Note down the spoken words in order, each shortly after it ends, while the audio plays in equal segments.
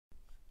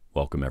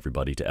Welcome,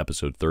 everybody, to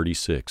episode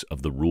 36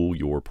 of the Rule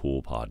Your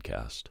Pool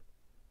podcast.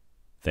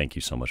 Thank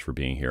you so much for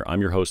being here. I'm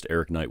your host,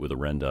 Eric Knight with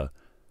Orenda,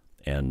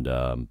 and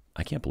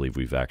I can't believe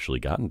we've actually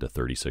gotten to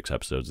 36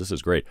 episodes. This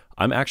is great.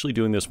 I'm actually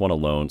doing this one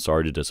alone.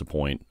 Sorry to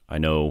disappoint. I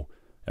know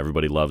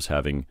everybody loves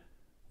having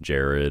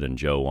Jared and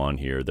Joe on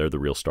here. They're the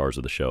real stars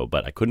of the show,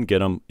 but I couldn't get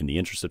them. In the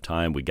interest of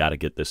time, we got to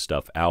get this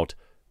stuff out.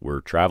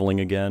 We're traveling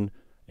again,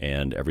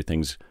 and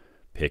everything's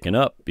picking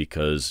up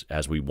because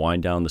as we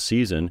wind down the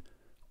season,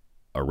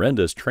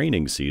 Orenda's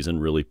training season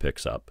really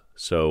picks up.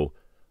 So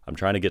I'm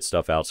trying to get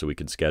stuff out so we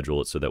can schedule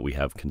it so that we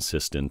have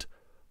consistent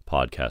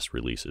podcast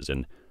releases.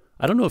 And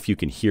I don't know if you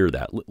can hear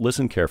that.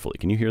 Listen carefully.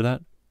 Can you hear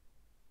that?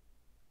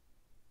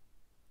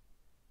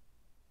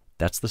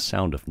 That's the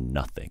sound of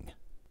nothing.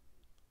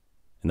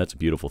 And that's a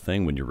beautiful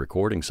thing when you're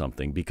recording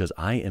something, because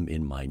I am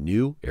in my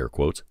new, air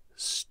quotes,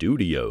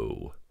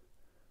 studio.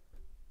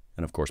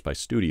 And of course, by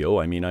studio,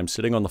 I mean I'm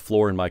sitting on the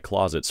floor in my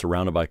closet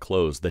surrounded by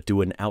clothes that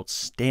do an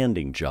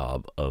outstanding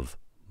job of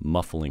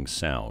muffling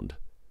sound.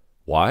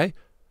 Why?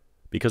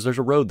 Because there's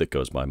a road that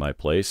goes by my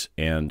place,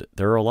 and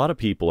there are a lot of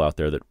people out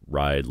there that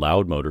ride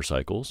loud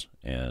motorcycles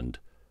and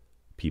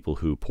people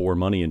who pour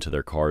money into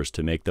their cars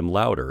to make them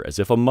louder, as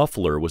if a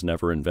muffler was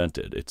never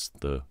invented. It's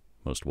the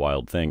most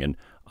wild thing, and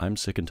I'm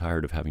sick and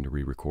tired of having to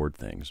re-record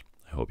things.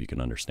 I hope you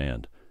can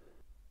understand.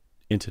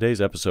 In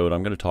today's episode,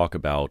 I'm going to talk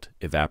about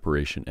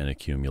evaporation and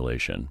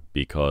accumulation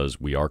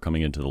because we are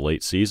coming into the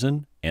late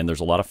season and there's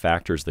a lot of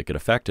factors that get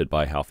affected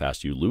by how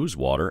fast you lose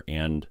water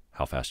and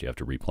how fast you have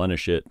to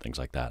replenish it, things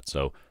like that.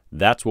 So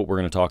that's what we're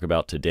going to talk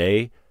about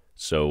today.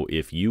 So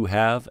if you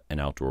have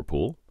an outdoor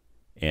pool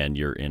and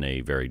you're in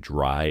a very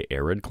dry,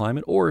 arid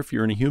climate, or if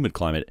you're in a humid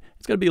climate,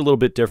 it's going to be a little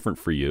bit different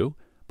for you,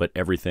 but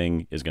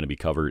everything is going to be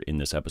covered in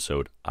this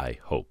episode, I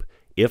hope.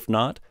 If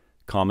not,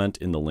 comment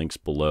in the links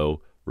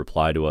below.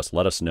 Reply to us.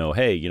 Let us know,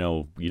 hey, you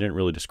didn't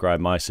really describe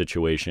my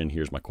situation.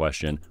 Here's my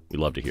question. We'd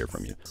love to hear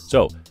from you.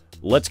 So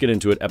let's get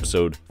into it.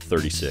 Episode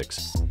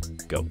 36.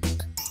 Go.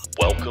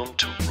 Welcome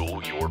to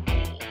Rule Your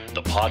Pool,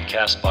 the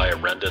podcast by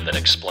Orenda that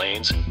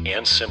explains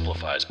and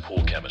simplifies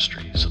pool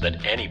chemistry so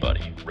that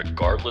anybody,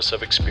 regardless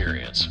of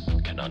experience,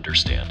 can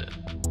understand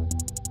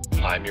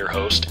it. I'm your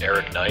host,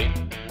 Eric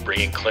Knight,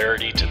 bringing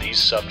clarity to these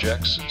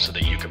subjects so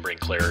that you can bring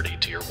clarity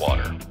to your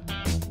water.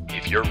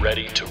 If you're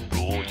ready to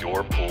rule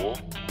your pool,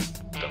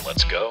 then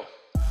let's go.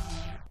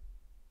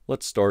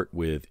 Let's start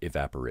with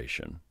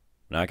evaporation.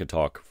 Now, I could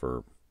talk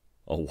for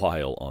a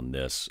while on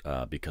this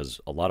because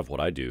a lot of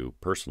what I do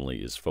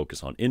personally is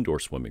focus on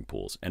indoor swimming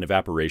pools, and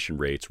evaporation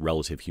rates,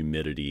 relative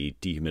humidity,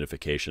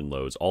 dehumidification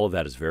loads, all of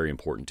that is very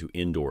important to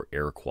indoor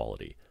air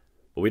quality.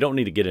 But we don't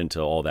need to get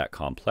into all that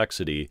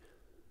complexity,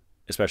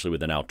 especially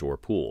with an outdoor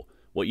pool.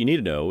 What you need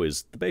to know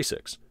is the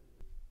basics.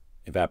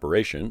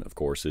 Evaporation, of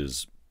course,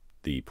 is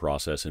the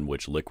process in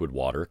which liquid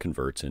water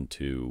converts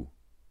into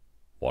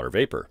water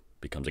vapor,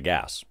 becomes a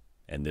gas.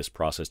 And this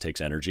process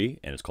takes energy,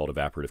 and it's called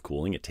evaporative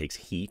cooling. It takes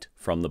heat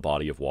from the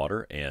body of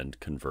water and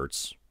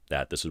converts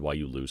that. This is why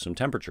you lose some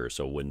temperature.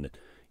 So when,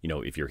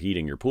 if you're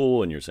heating your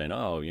pool and you're saying,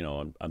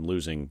 I'm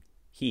losing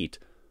heat,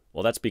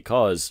 well, that's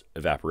because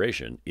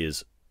evaporation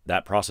is,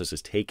 that process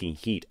is taking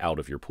heat out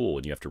of your pool,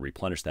 and you have to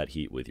replenish that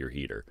heat with your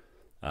heater.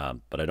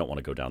 But I don't want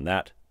to go down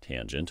that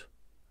tangent.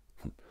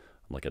 I'm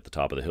like at the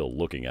top of the hill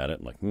looking at it.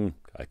 I'm like,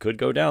 I could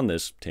go down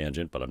this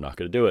tangent, but I'm not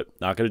going to do it.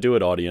 Not going to do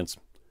it, audience.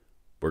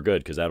 We're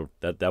good, because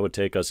that would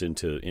take us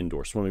into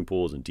indoor swimming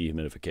pools and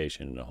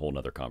dehumidification and a whole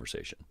nother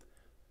conversation.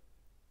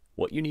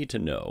 What you need to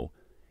know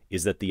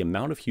is that the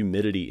amount of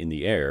humidity in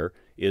the air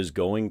is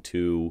going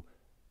to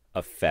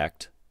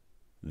affect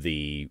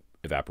the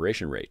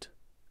evaporation rate.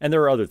 And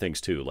there are other things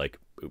too, like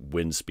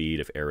wind speed.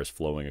 If air is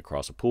flowing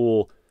across a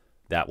pool,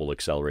 that will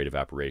accelerate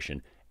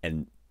evaporation.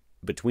 And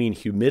between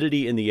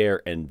humidity in the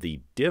air and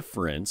the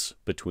difference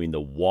between the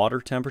water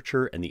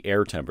temperature and the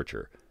air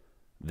temperature,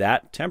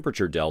 that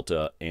temperature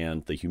delta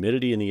and the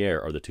humidity in the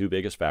air are the two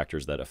biggest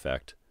factors that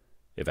affect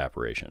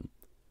evaporation.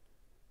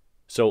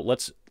 So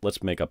let's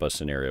make up a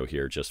scenario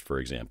here just for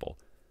example.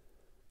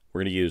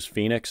 We're going to use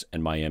Phoenix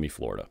and Miami,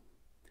 Florida.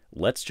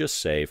 Let's just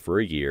say for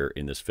a year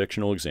in this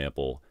fictional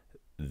example,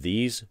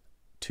 these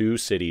two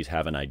cities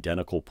have an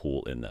identical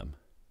pool in them.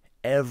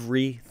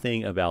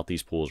 Everything about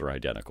these pools are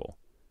identical.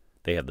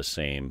 They have the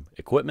same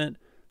equipment,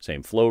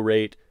 same flow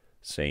rate,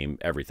 same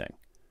everything.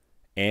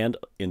 And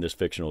in this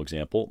fictional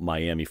example,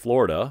 Miami,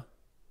 Florida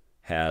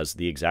has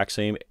the exact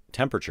same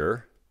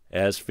temperature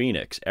as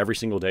Phoenix every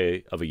single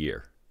day of a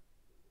year.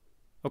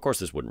 Of course,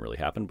 this wouldn't really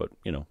happen, but,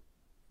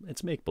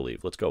 it's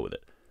make-believe. Let's go with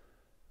it.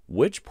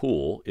 Which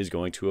pool is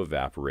going to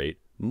evaporate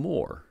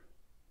more?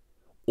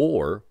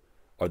 Or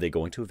are they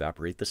going to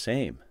evaporate the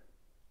same?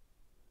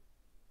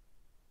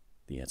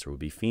 The answer would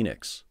be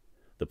Phoenix.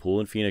 The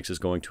pool in Phoenix is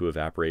going to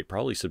evaporate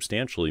probably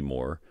substantially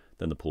more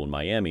than the pool in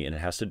Miami, and it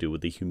has to do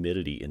with the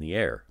humidity in the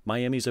air.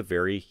 Miami's a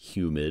very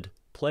humid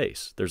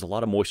place. There's a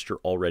lot of moisture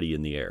already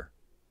in the air.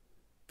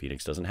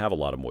 Phoenix doesn't have a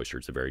lot of moisture.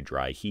 It's a very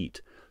dry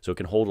heat, so it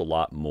can hold a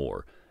lot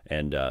more.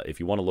 And if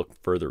you want to look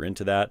further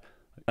into that,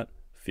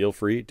 feel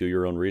free, do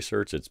your own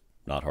research. It's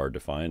not hard to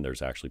find.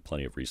 There's actually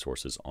plenty of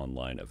resources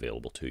online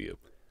available to you.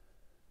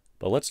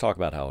 But let's talk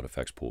about how it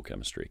affects pool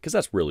chemistry, because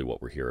that's really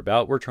what we're here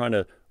about. We're trying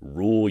to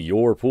rule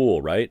your pool,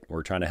 right?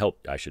 We're trying to help,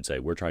 I should say,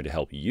 we're trying to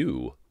help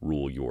you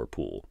rule your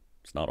pool.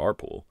 It's not our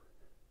pool.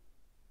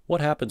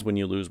 What happens when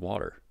you lose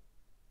water?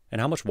 And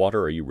how much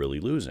water are you really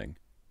losing?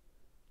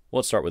 Well,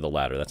 let's start with the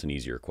latter. That's an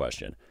easier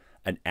question.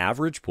 An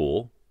average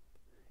pool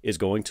is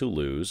going to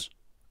lose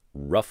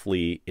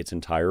roughly its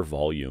entire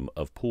volume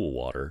of pool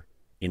water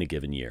in a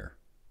given year.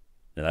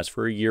 Now, that's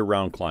for a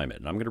year-round climate.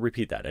 And I'm going to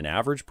repeat that. An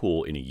average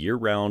pool in a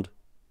year-round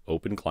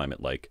open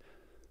climate like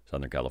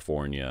Southern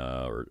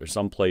California or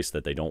some place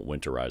that they don't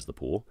winterize the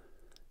pool,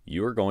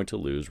 you are going to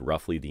lose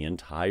roughly the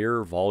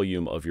entire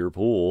volume of your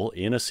pool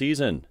in a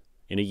season,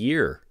 in a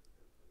year.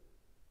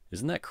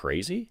 Isn't that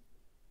crazy?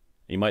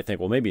 You might think,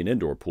 well, maybe an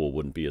indoor pool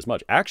wouldn't be as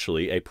much.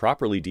 Actually, a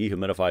properly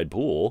dehumidified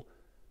pool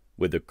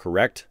with the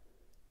correct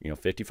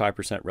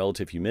 55%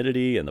 relative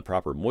humidity and the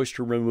proper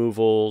moisture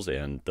removals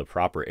and the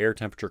proper air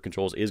temperature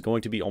controls is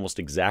going to be almost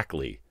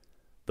exactly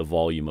the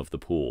volume of the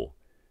pool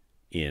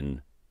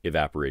in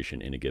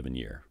evaporation in a given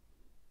year.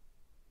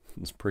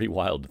 It's pretty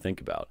wild to think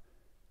about.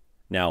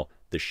 Now,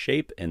 the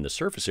shape and the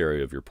surface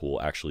area of your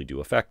pool actually do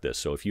affect this.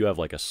 So if you have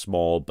like a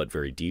small but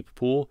very deep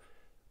pool,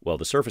 well,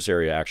 the surface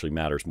area actually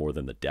matters more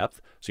than the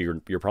depth. So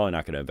you're probably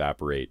not going to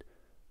evaporate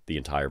the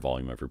entire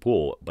volume of your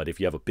pool. But if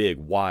you have a big,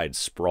 wide,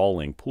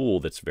 sprawling pool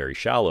that's very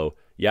shallow,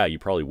 yeah, you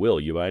probably will.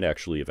 You might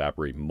actually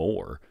evaporate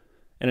more.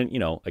 And,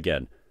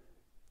 again,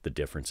 the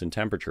difference in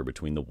temperature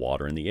between the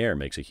water and the air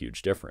makes a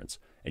huge difference.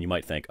 And you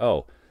might think,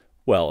 oh,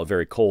 well, a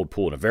very cold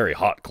pool in a very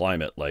hot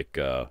climate like,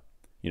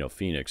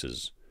 Phoenix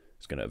is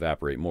going to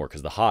evaporate more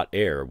because the hot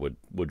air would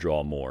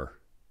draw more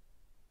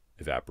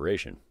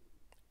evaporation.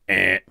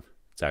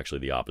 It's actually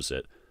the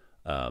opposite.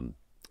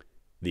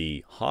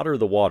 The hotter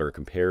the water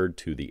compared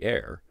to the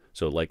air,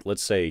 so like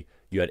let's say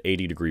you had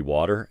 80-degree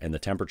water and the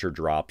temperature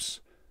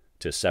drops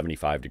to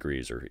 75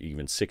 degrees or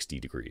even 60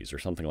 degrees or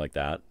something like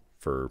that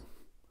for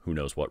who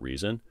knows what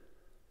reason,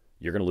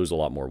 you're going to lose a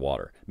lot more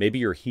water. Maybe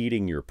you're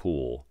heating your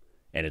pool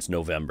and it's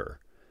November.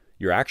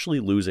 You're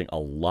actually losing a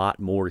lot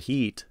more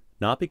heat,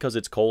 not because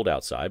it's cold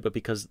outside, but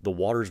because the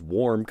water's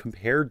warm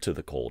compared to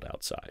the cold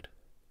outside.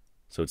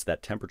 So it's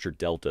that temperature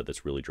delta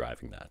that's really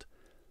driving that.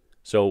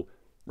 So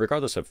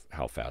regardless of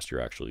how fast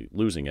you're actually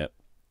losing it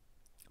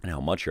and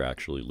how much you're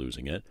actually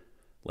losing it,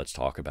 let's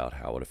talk about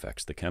how it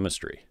affects the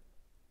chemistry.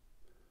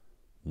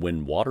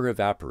 When water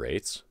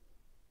evaporates,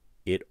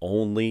 it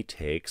only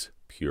takes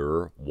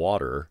pure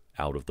water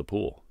out of the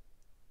pool.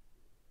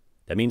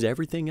 That means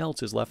everything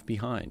else is left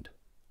behind.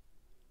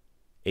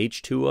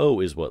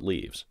 H2O is what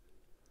leaves.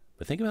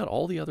 But think about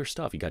all the other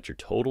stuff. You got your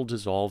total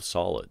dissolved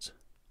solids,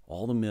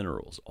 all the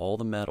minerals, all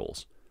the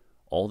metals,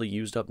 all the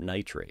used up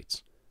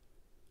nitrates,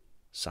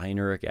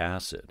 cyanuric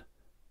acid.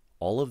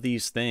 All of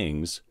these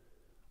things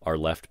are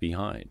left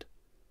behind.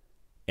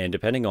 And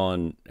depending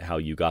on how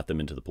you got them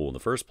into the pool in the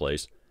first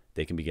place,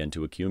 they can begin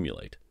to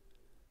accumulate.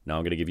 Now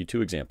I'm going to give you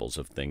two examples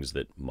of things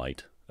that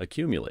might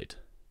accumulate.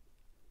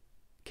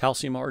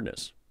 Calcium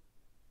hardness.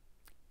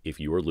 If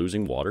you are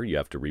losing water, you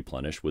have to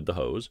replenish with the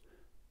hose.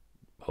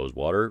 Hose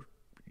water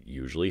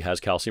usually has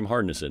calcium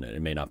hardness in it.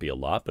 It may not be a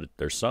lot, but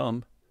there's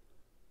some.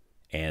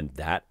 And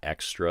that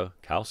extra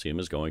calcium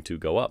is going to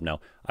go up. Now,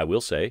 I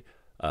will say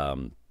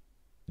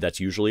that's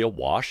usually a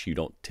wash. You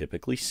don't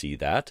typically see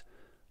that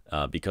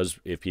because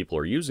if people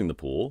are using the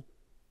pool,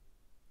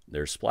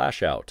 there's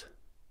splash out.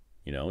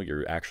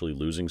 You're actually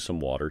losing some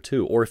water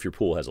too. Or if your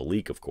pool has a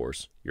leak, of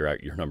course,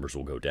 your numbers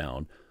will go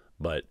down,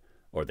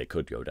 or they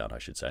could go down, I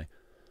should say.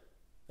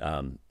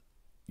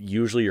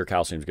 Usually your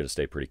calcium is going to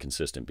stay pretty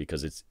consistent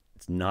because it's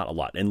not a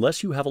lot,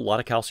 unless you have a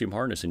lot of calcium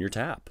hardness in your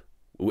tap.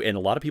 And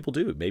a lot of people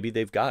do. Maybe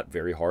they've got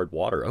very hard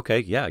water. Okay,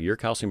 yeah, your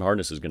calcium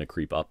hardness is going to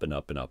creep up and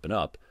up and up and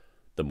up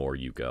the more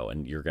you go,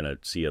 and you're going to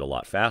see it a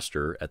lot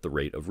faster at the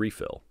rate of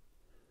refill.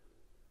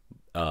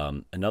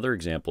 Another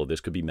example of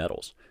this could be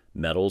metals.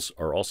 Metals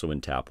are also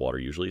in tap water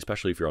usually,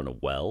 especially if you're on a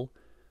well.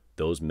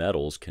 Those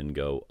metals can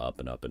go up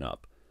and up and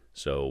up.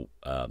 So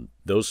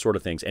those sort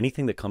of things,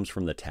 anything that comes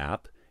from the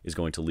tap is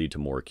going to lead to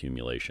more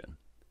accumulation.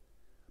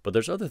 But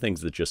there's other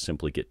things that just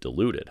simply get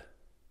diluted,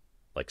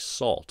 like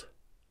salt.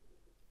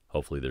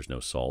 Hopefully there's no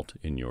salt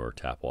in your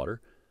tap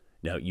water.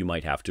 Now, you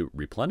might have to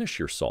replenish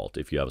your salt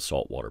if you have a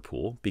saltwater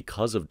pool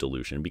because of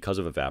dilution, because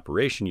of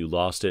evaporation. You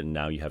lost it, and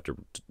now you have to,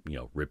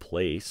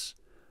 replace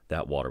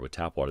that water with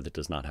tap water that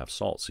does not have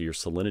salt. So your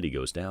salinity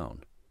goes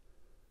down.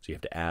 So you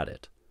have to add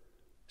it.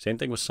 Same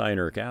thing with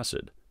cyanuric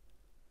acid.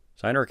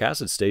 Cyanuric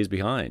acid stays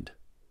behind,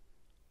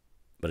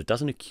 but it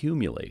doesn't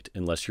accumulate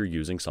unless you're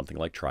using something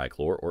like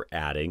trichlor or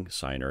adding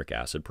cyanuric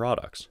acid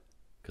products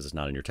because it's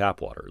not in your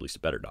tap water. At least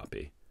it better not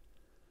be.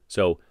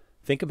 So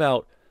think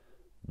about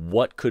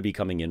what could be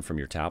coming in from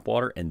your tap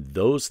water, and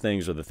those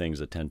things are the things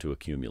that tend to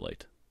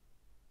accumulate.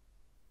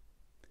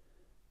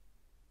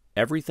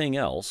 Everything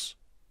else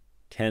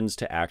tends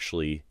to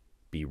actually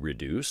be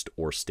reduced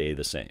or stay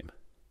the same.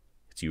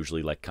 It's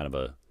usually like kind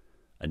of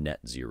a net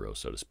zero,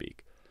 so to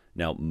speak.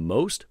 Now,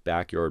 most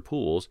backyard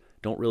pools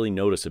don't really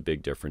notice a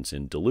big difference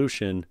in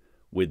dilution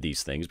with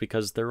these things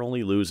because they're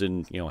only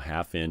losing, a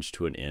half inch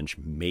to an inch,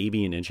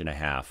 maybe an inch and a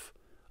half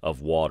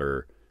of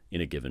water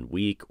in a given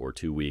week or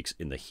 2 weeks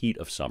in the heat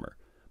of summer.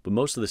 But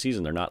most of the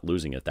season, they're not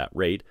losing at that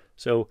rate,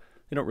 so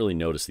they don't really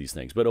notice these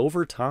things. But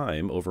over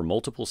time, over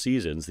multiple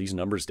seasons, these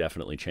numbers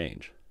definitely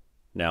change.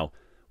 Now,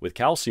 with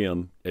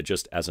calcium,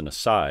 just as an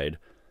aside,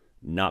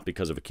 not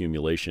because of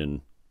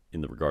accumulation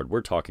in the regard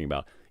we're talking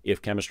about,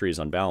 if chemistry is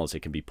unbalanced, it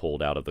can be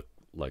pulled out of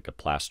like a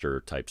plaster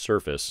type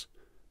surface,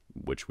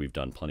 which we've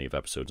done plenty of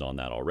episodes on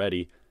that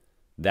already.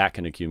 That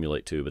can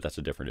accumulate too, but that's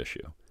a different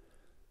issue.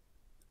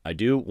 I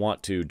do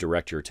want to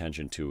direct your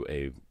attention to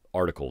a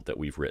article that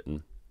we've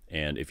written.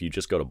 And if you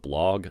just go to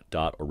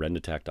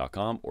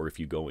blog.orendatech.com, or if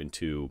you go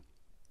into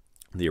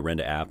the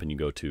Orenda app and you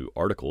go to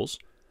articles,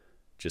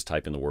 just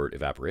type in the word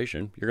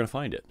evaporation, you're going to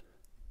find it.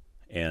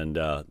 And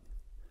there's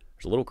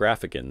a little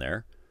graphic in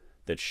there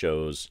that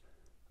shows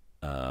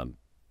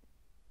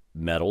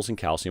metals and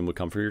calcium would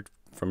come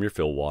from your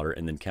fill water,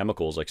 and then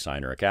chemicals like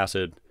cyanuric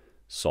acid,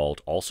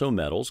 salt, also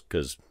metals,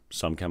 because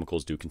some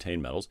chemicals do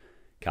contain metals,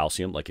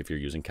 calcium, like if you're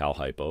using cal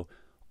hypo,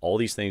 all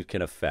these things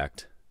can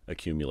affect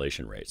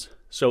accumulation rates.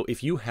 So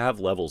if you have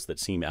levels that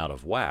seem out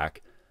of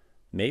whack,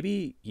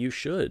 maybe you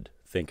should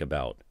think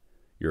about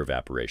your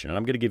evaporation. And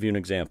I'm going to give you an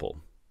example.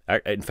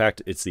 In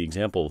fact, it's the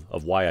example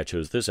of why I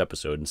chose this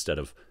episode instead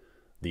of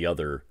the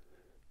other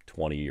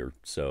 20 or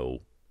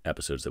so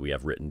episodes that we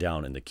have written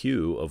down in the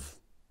queue of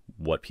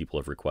what people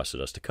have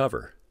requested us to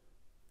cover.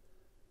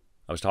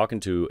 I was talking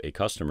to a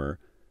customer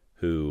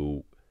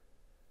who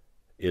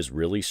is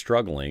really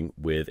struggling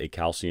with a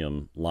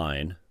calcium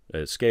line,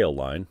 a scale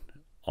line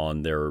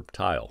on their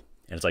tile.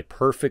 And it's like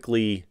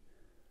perfectly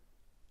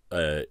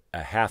a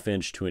half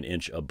inch to an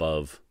inch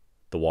above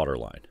the water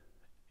line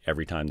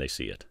every time they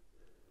see it.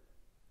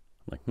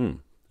 I'm like,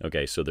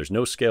 okay, so there's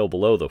no scale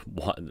below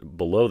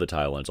the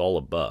tile line, it's all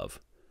above.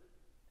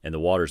 And the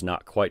water's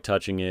not quite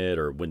touching it,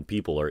 or when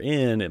people are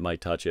in, it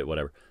might touch it,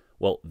 whatever.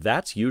 Well,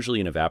 that's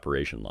usually an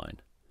evaporation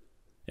line.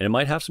 And it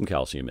might have some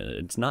calcium in it.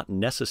 It's not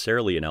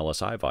necessarily an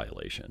LSI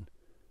violation.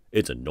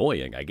 It's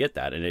annoying, I get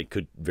that, and it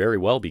could very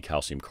well be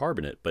calcium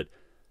carbonate, but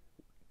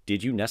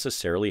did you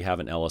necessarily have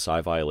an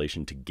LSI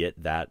violation to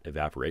get that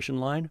evaporation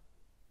line?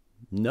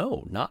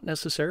 No, not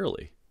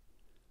necessarily.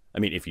 I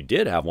mean, if you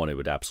did have one, it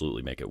would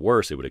absolutely make it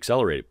worse. It would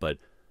accelerate it, but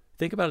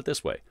think about it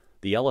this way.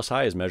 The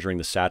LSI is measuring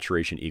the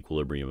saturation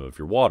equilibrium of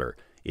your water.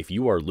 If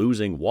you are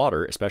losing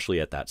water, especially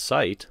at that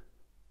site,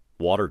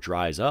 water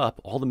dries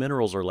up, all the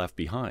minerals are left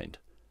behind.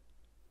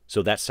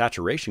 So that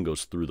saturation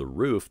goes through the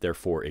roof,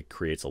 therefore it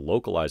creates a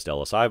localized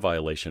LSI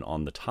violation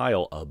on the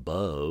tile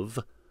above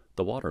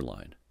the water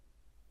line.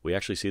 We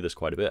actually see this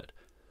quite a bit.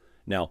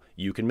 Now,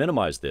 you can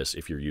minimize this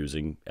if you're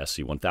using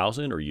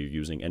SC1000 or you're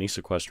using any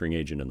sequestering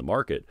agent in the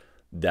market.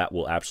 That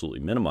will absolutely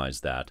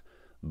minimize that.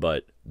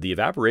 But the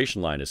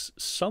evaporation line is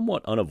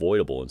somewhat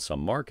unavoidable in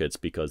some markets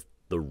because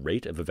the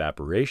rate of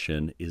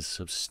evaporation is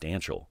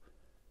substantial.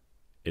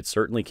 It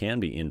certainly can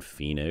be in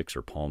Phoenix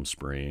or Palm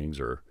Springs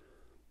or,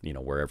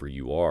 wherever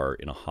you are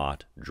in a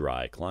hot,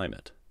 dry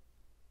climate.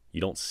 You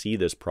don't see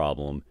this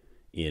problem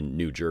in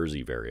New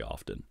Jersey very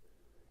often.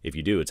 If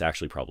you do, it's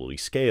actually probably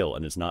scale,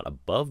 and it's not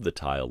above the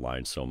tile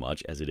line so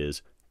much as it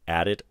is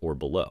at it or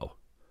below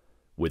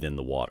within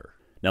the water.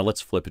 Now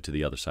let's flip it to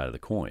the other side of the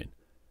coin.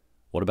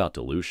 What about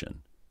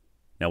dilution?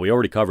 Now, we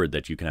already covered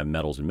that you can have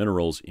metals and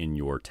minerals in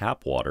your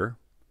tap water,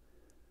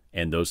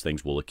 and those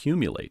things will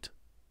accumulate.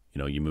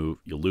 You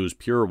lose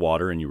pure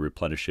water and you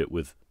replenish it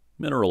with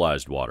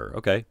mineralized water.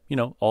 Okay,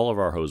 all of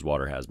our hose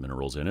water has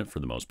minerals in it for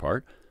the most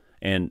part,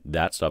 and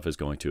that stuff is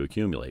going to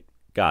accumulate.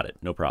 Got it,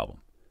 no problem.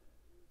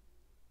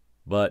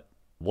 But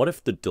what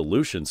if the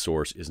dilution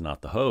source is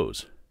not the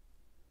hose?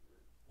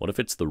 What if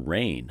it's the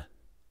rain?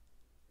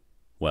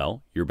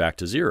 Well, you're back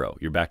to zero.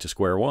 You're back to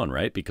square one,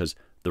 right? Because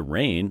the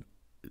rain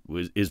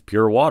is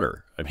pure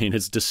water. I mean,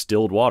 it's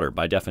distilled water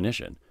by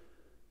definition.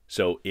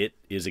 So it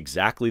is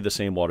exactly the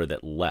same water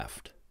that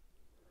left.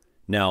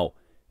 Now,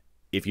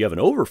 if you have an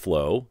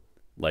overflow,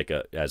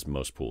 as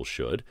most pools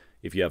should,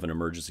 if you have an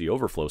emergency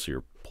overflow so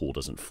your pool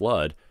doesn't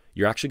flood,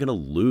 you're actually going to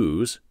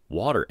lose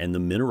water and the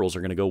minerals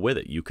are going to go with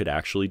it. You could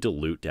actually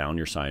dilute down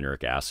your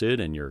cyanuric acid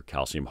and your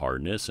calcium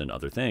hardness and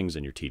other things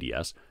and your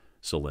TDS,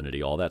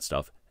 salinity, all that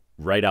stuff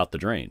right out the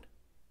drain.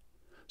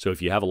 So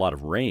if you have a lot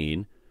of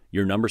rain,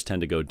 your numbers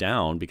tend to go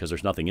down because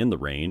there's nothing in the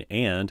rain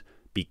and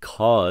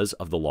because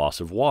of the loss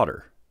of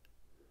water.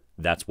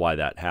 That's why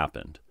that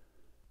happened.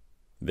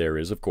 There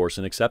is, of course,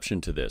 an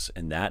exception to this,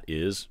 and that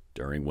is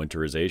during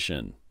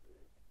winterization.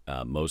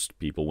 Most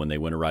people, when they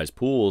winterize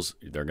pools,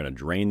 they're going to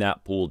drain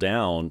that pool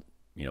down,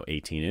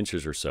 18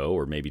 inches or so,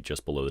 or maybe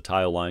just below the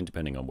tile line,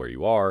 depending on where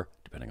you are,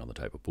 depending on the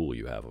type of pool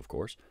you have, of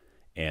course.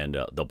 And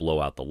they'll blow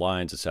out the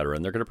lines, etc.,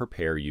 and they're going to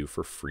prepare you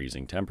for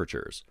freezing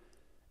temperatures.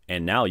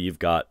 And now you've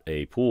got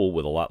a pool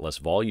with a lot less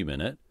volume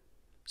in it.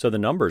 So the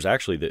numbers,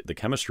 actually, the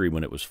chemistry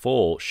when it was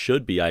full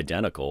should be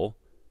identical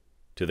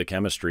to the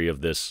chemistry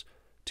of this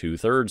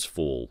 2/3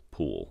 full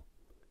pool,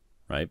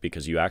 right?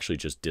 Because you actually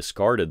just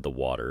discarded the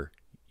water.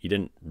 You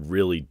didn't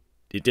really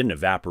didn't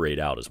evaporate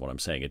out is what I'm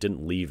saying. It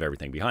didn't leave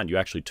everything behind. You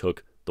actually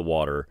took the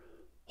water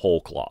whole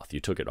cloth. You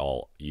took it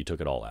all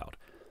out.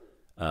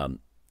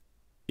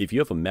 If you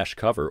have a mesh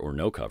cover or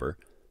no cover,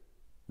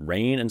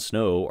 rain and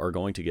snow are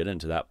going to get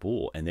into that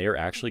pool, and they are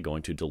actually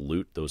going to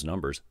dilute those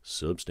numbers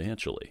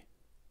substantially.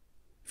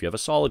 If you have a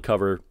solid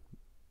cover,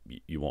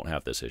 you won't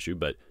have this issue,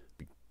 but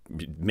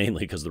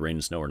mainly because the rain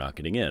and snow are not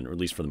getting in, or at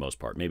least for the most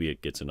part. Maybe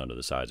it gets in under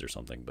the sides or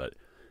something, but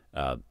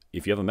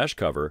if you have a mesh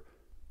cover,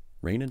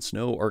 rain and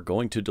snow are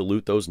going to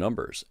dilute those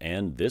numbers.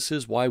 And this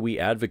is why we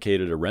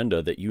advocated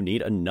Orenda that you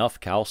need enough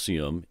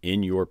calcium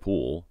in your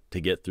pool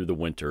to get through the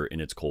winter in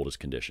its coldest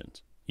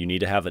conditions. You need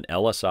to have an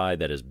LSI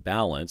that is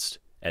balanced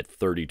at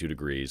 32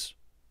 degrees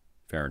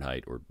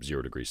Fahrenheit or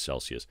 0 degrees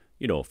Celsius.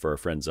 You know, for our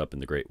friends up in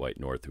the Great White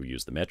North who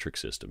use the metric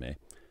system,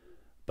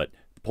 But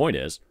the point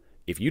is,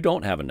 if you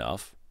don't have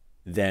enough,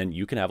 then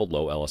you can have a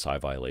low LSI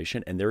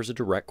violation, and there's a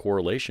direct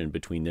correlation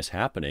between this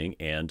happening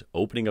and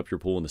opening up your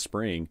pool in the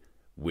spring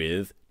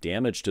with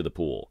damage to the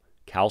pool,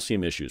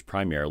 calcium issues,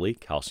 primarily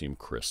calcium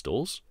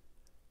crystals,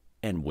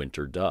 and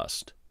winter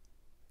dust.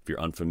 If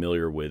you're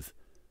unfamiliar with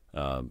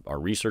our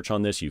research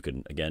on this, you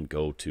can, again,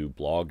 go to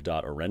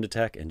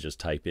blog.orendatech and just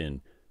type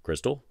in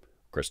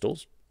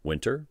crystals,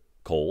 winter,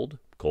 cold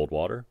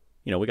water.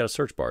 You know, we got a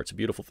search bar. It's a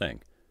beautiful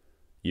thing.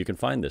 You can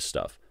find this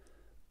stuff.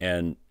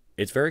 And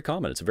it's very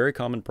common. It's a very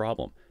common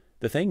problem.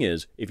 The thing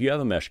is, if you have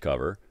a mesh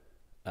cover,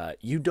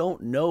 you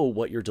don't know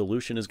what your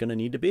dilution is going to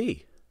need to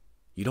be.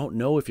 You don't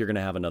know if you're going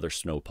to have another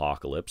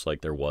snowpocalypse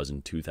like there was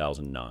in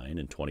 2009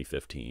 and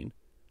 2015.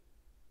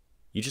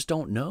 You just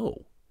don't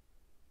know.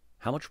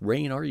 How much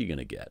rain are you going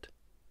to get?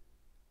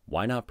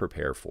 Why not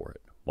prepare for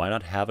it? Why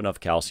not have enough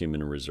calcium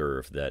in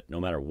reserve that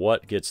no matter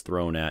what gets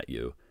thrown at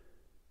you,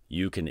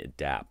 you can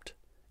adapt?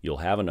 You'll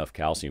have enough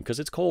calcium because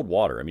it's cold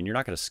water. I mean, you're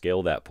not going to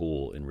scale that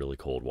pool in really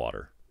cold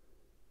water.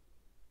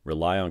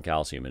 Rely on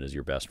calcium. It is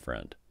your best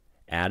friend.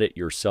 Add it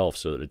yourself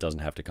so that it doesn't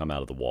have to come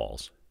out of the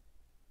walls.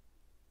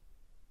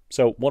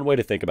 So one way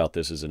to think about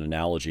this is an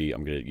analogy.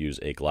 I'm going to use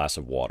a glass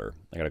of water.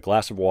 I got a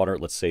glass of water.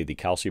 Let's say the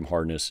calcium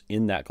hardness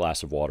in that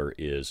glass of water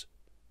is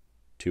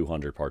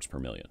 200 parts per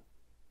million.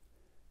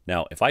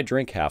 Now, if I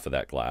drink half of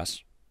that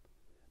glass,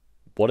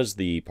 what is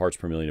the parts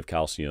per million of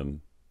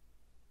calcium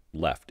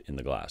left in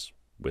the glass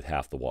with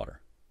half the water?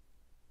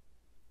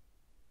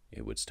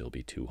 It would still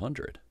be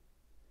 200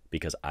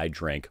 because I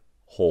drank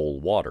whole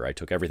water. I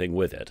took everything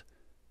with it,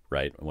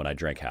 right, when I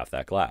drank half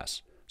that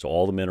glass. So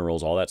all the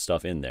minerals, all that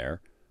stuff in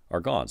there are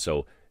gone.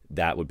 So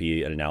that would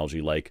be an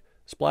analogy like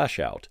splash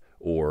out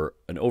or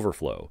an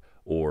overflow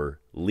or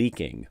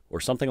leaking or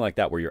something like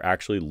that, where you're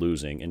actually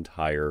losing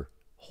entire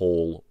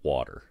whole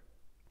water.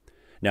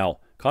 Now,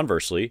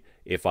 conversely,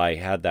 if I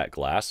had that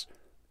glass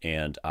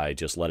and I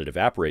just let it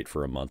evaporate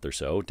for a month or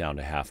so down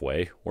to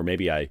halfway, or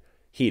maybe I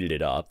heated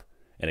it up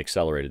and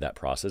accelerated that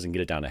process and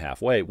get it down to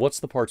halfway, what's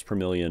the parts per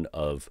million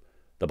of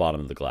the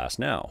bottom of the glass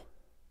now?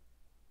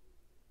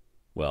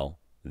 Well,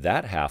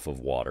 that half of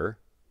water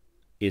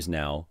is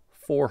now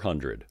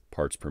 400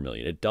 parts per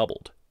million. It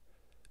doubled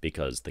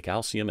because the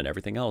calcium and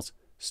everything else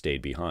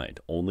stayed behind.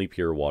 Only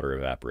pure water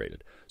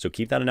evaporated. So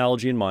keep that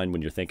analogy in mind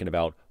when you're thinking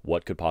about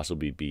what could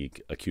possibly be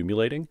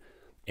accumulating.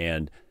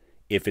 And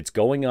if it's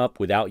going up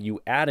without you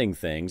adding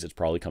things, it's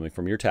probably coming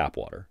from your tap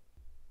water.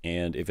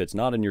 And if it's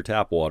not in your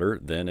tap water,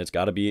 then it's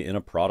got to be in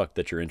a product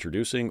that you're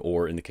introducing,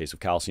 or in the case of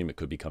calcium, it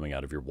could be coming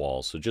out of your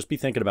walls. So just be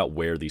thinking about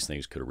where these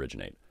things could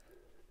originate.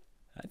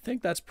 I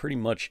think that's pretty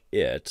much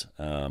it.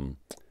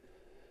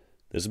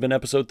 This has been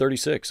episode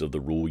 36 of the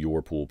Rule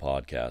Your Pool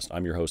podcast.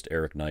 I'm your host,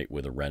 Eric Knight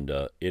with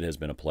Orenda. It has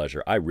been a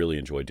pleasure. I really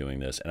enjoy doing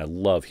this, and I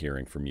love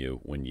hearing from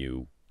you when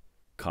you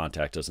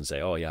contact us and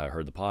say, oh yeah, I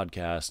heard the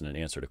podcast and it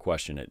answered a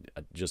question. It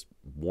just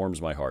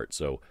warms my heart.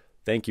 So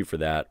thank you for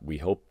that. We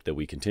hope that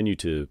we continue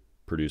to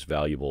produce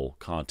valuable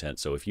content.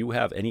 So if you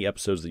have any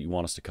episodes that you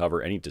want us to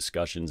cover, any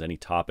discussions, any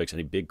topics,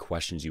 any big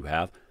questions you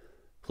have,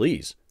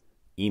 please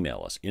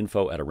email us,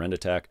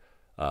 info@OrendaTech.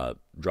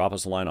 Drop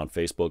us a line on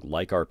Facebook,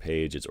 like our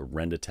page. It's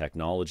Orenda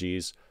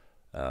Technologies.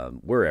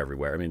 We're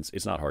everywhere. I mean,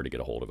 it's not hard to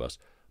get a hold of us,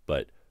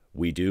 but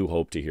we do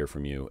hope to hear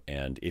from you.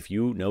 And if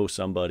you know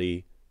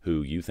somebody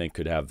who you think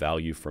could have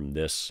value from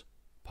this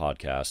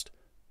podcast,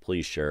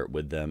 please share it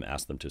with them.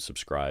 Ask them to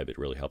subscribe. It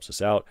really helps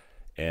us out.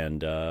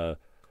 And I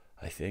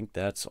think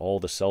that's all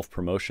the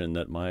self-promotion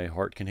that my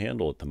heart can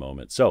handle at the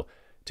moment. So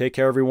take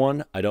care,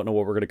 everyone. I don't know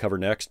what we're going to cover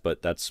next,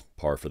 but that's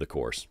par for the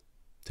course.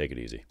 Take it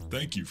easy.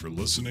 Thank you for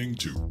listening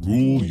to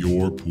Rule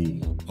Your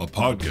Pool, a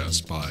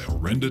podcast by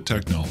Orenda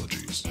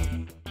Technologies.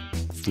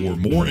 For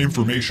more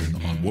information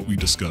on what we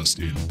discussed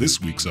in this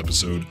week's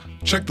episode,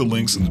 check the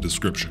links in the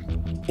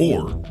description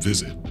or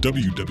visit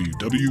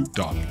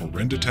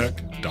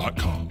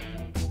www.orendatech.com.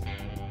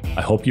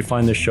 I hope you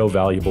find this show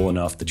valuable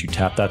enough that you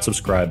tap that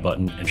subscribe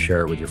button and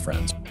share it with your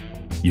friends.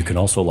 You can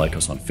also like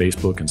us on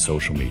Facebook and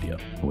social media.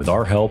 And with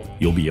our help,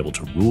 you'll be able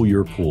to rule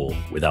your pool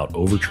without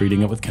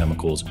over-treating it with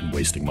chemicals and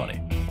wasting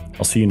money.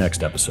 I'll see you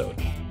next episode.